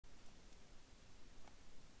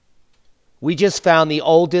We just found the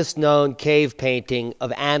oldest known cave painting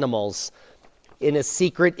of animals in a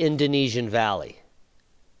secret Indonesian valley.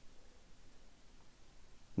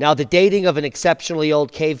 Now, the dating of an exceptionally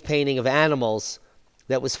old cave painting of animals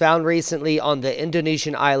that was found recently on the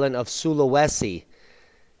Indonesian island of Sulawesi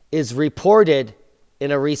is reported in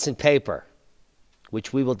a recent paper,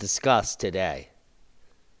 which we will discuss today.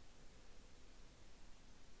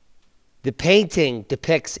 The painting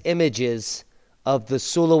depicts images of the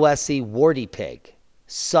Sulawesi warty pig,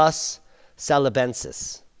 Sus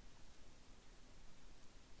salibensis,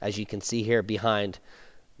 as you can see here behind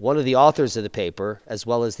one of the authors of the paper, as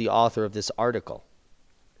well as the author of this article.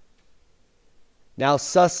 Now,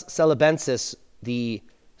 Sus salibensis, the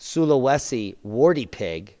Sulawesi warty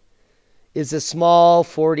pig, is a small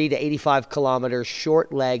 40 to 85 kilometer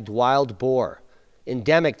short-legged wild boar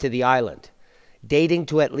endemic to the island, dating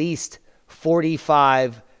to at least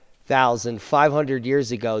 45,500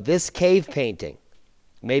 years ago. This cave painting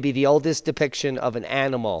may be the oldest depiction of an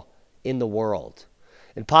animal in the world,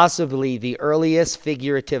 and possibly the earliest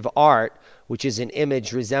figurative art, which is an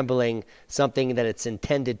image resembling something that it's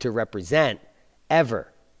intended to represent,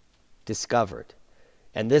 ever discovered.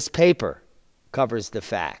 And this paper covers the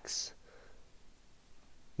facts.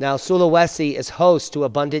 Now, Sulawesi is host to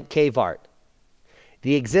abundant cave art,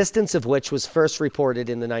 the existence of which was first reported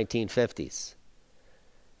in the 1950s.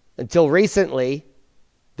 Until recently,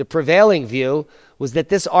 the prevailing view was that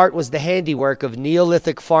this art was the handiwork of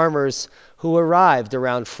Neolithic farmers who arrived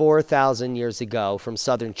around 4,000 years ago from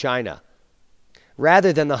southern China,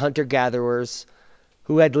 rather than the hunter-gatherers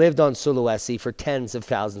who had lived on Sulawesi for tens of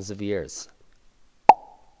thousands of years.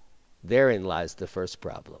 Therein lies the first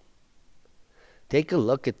problem. Take a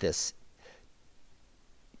look at this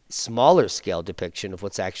smaller scale depiction of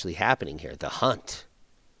what's actually happening here, the hunt.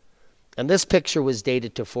 And this picture was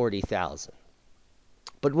dated to 40,000.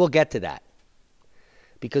 But we'll get to that,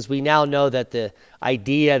 because we now know that the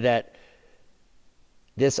idea that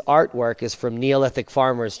this artwork is from Neolithic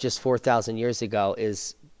farmers just 4,000 years ago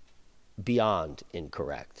is beyond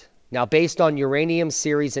incorrect. Now, based on uranium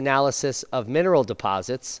series analysis of mineral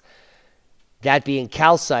deposits, that being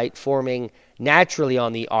calcite forming naturally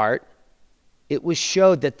on the art, it was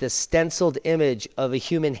showed that the stenciled image of a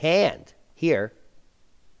human hand here,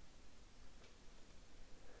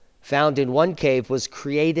 found in one cave, was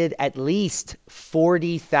created at least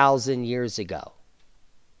 40,000 years ago.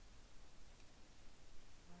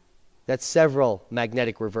 That's several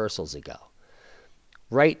magnetic reversals ago,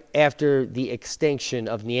 right after the extinction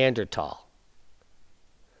of Neanderthal.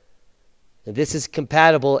 And this is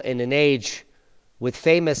compatible in an age with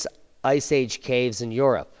famous Ice Age caves in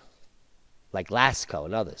Europe, like Lascaux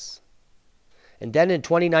and others. And then in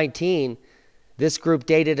 2019, this group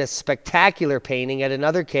dated a spectacular painting at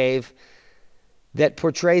another cave that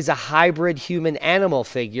portrays a hybrid human-animal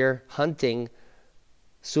figure hunting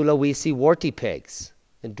Sulawesi warty pigs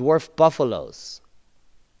and dwarf buffaloes,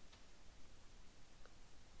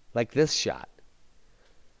 like this shot.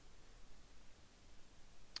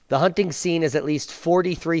 The hunting scene is at least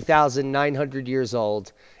 43,900 years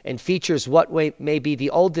old and features what may be the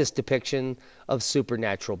oldest depiction of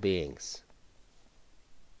supernatural beings.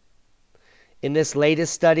 In this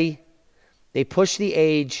latest study, they push the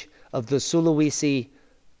age of the Sulawesi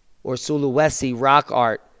rock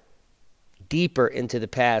art deeper into the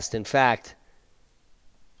past. In fact,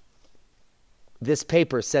 this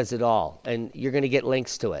paper says it all, and you're going to get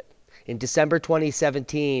links to it. In December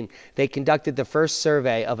 2017, they conducted the first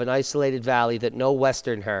survey of an isolated valley that no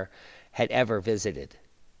Westerner had ever visited.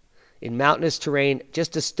 In mountainous terrain,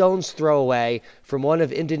 just a stone's throw away from one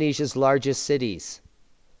of Indonesia's largest cities,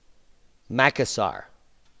 Makassar.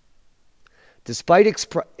 Despite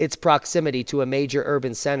its proximity to a major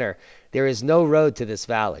urban center, there is no road to this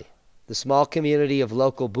valley. The small community of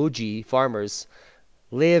local Buji farmers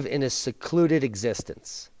live in a secluded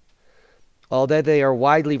existence. Although they are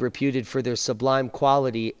widely reputed for their sublime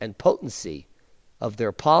quality and potency of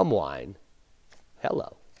their palm wine,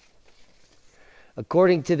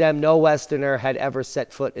 according to them, no Westerner had ever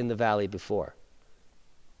set foot in the valley before.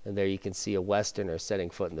 And there you can see a Westerner setting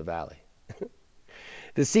foot in the valley.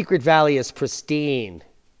 The secret valley is pristine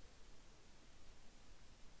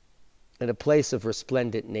and a place of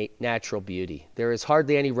resplendent natural beauty. There is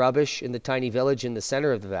hardly any rubbish in the tiny village in the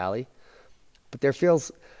center of the valley, but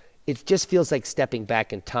it just feels like stepping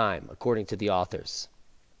back in time, according to the authors.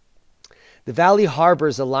 The valley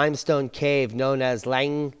harbors a limestone cave known as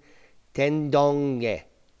Lang Tendonge,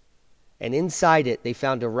 and inside it they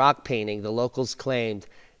found a rock painting the locals claimed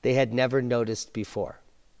they had never noticed before.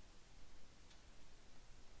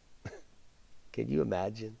 Can you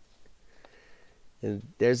imagine? And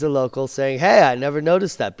there's a local saying, hey, I never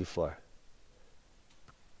noticed that before.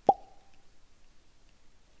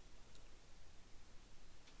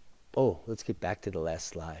 Oh, let's get back to the last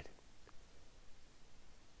slide.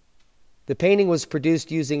 The painting was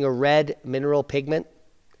produced using a red mineral pigment,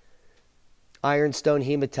 ironstone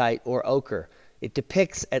hematite, or ochre. It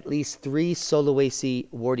depicts at least 3 Sulawesi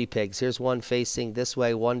warty pigs. Here's one facing this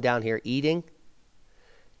way, one down here eating,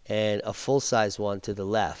 and a full-size one to the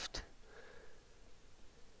left.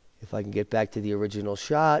 If I can get back to the original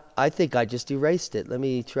shot, I think I just erased it. Let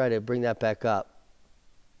me try to bring that back up.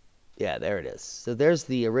 Yeah, there it is. So there's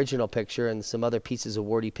the original picture and some other pieces of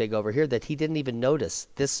warty pig over here that he didn't even notice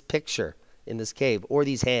this picture in this cave or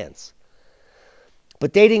these hands.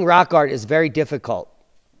 But dating rock art is very difficult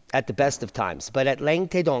at the best of times. But at Lang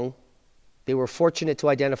Tedong, they were fortunate to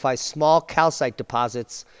identify small calcite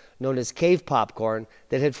deposits known as cave popcorn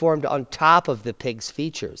that had formed on top of the pig's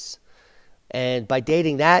features. And by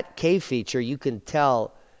dating that cave feature, you can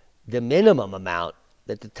tell the minimum amount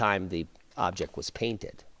at the time the object was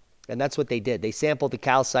painted. And that's what they did. They sampled the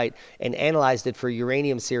calcite and analyzed it for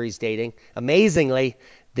uranium series dating. Amazingly,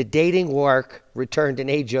 the dating work returned an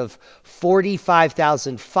age of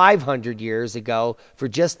 45,500 years ago for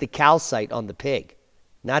just the calcite on the pig,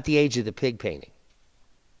 not the age of the pig painting.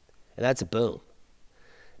 And that's a boom.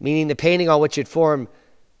 Meaning the painting on which it formed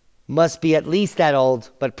must be at least that old,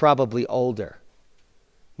 but probably older.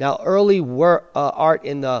 Now, early art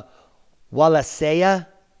in the Wallacea,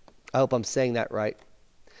 I hope I'm saying that right,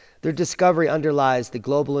 their discovery underlies the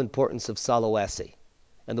global importance of Sulawesi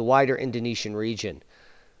and the wider Indonesian region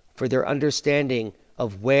for their understanding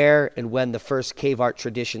of where and when the first cave art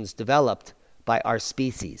traditions developed by our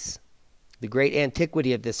species. The great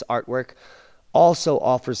antiquity of this artwork also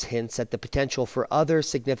offers hints at the potential for other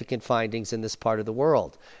significant findings in this part of the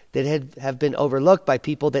world that have been overlooked by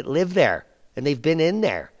people that live there, and they've been in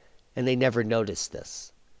there, and they never noticed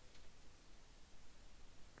this.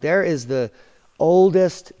 There is the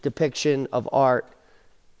oldest depiction of art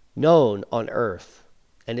known on Earth,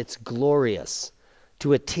 and it's glorious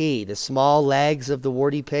to a T. The small legs of the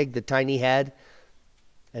warty pig, the tiny head,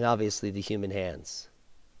 and obviously the human hands.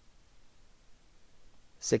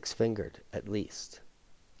 6-fingered, at least.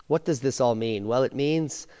 What does this all mean? Well, it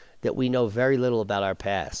means that we know very little about our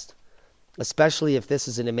past, especially if this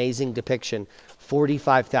is an amazing depiction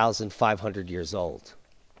 45,500 years old.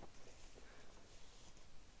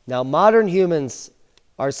 Now, modern humans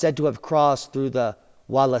are said to have crossed through the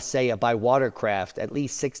Wallacea by watercraft at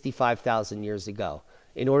least 65,000 years ago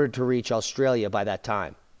in order to reach Australia by that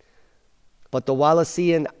time. But the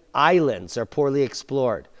Wallacean Islands are poorly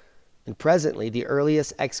explored, and presently the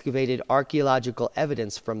earliest excavated archaeological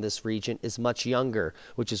evidence from this region is much younger,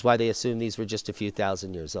 which is why they assume these were just a few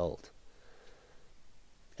thousand years old.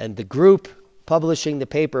 And the group publishing the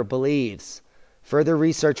paper believes further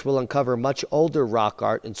research will uncover much older rock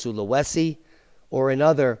art in Sulawesi or in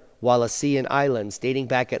other Wallacean islands dating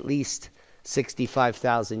back at least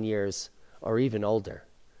 65,000 years or even older.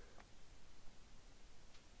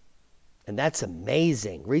 And that's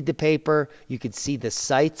amazing. Read the paper. You can see the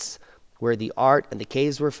sites where the art and the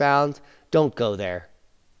caves were found. Don't go there.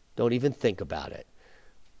 Don't even think about it.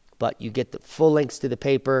 But you get the full links to the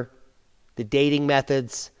paper, the dating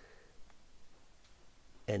methods,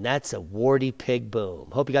 and that's a warty pig boom.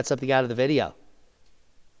 Hope you got something out of the video.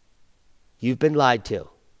 You've been lied to.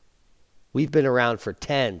 We've been around for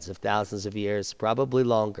tens of thousands of years, probably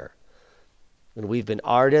longer. And we've been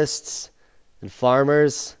artists and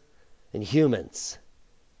farmers and humans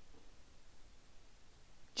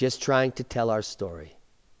just trying to tell our story.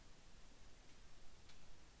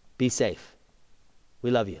 Be safe.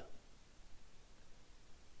 We love you.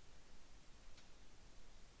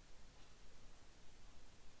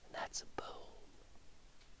 And that's a boom.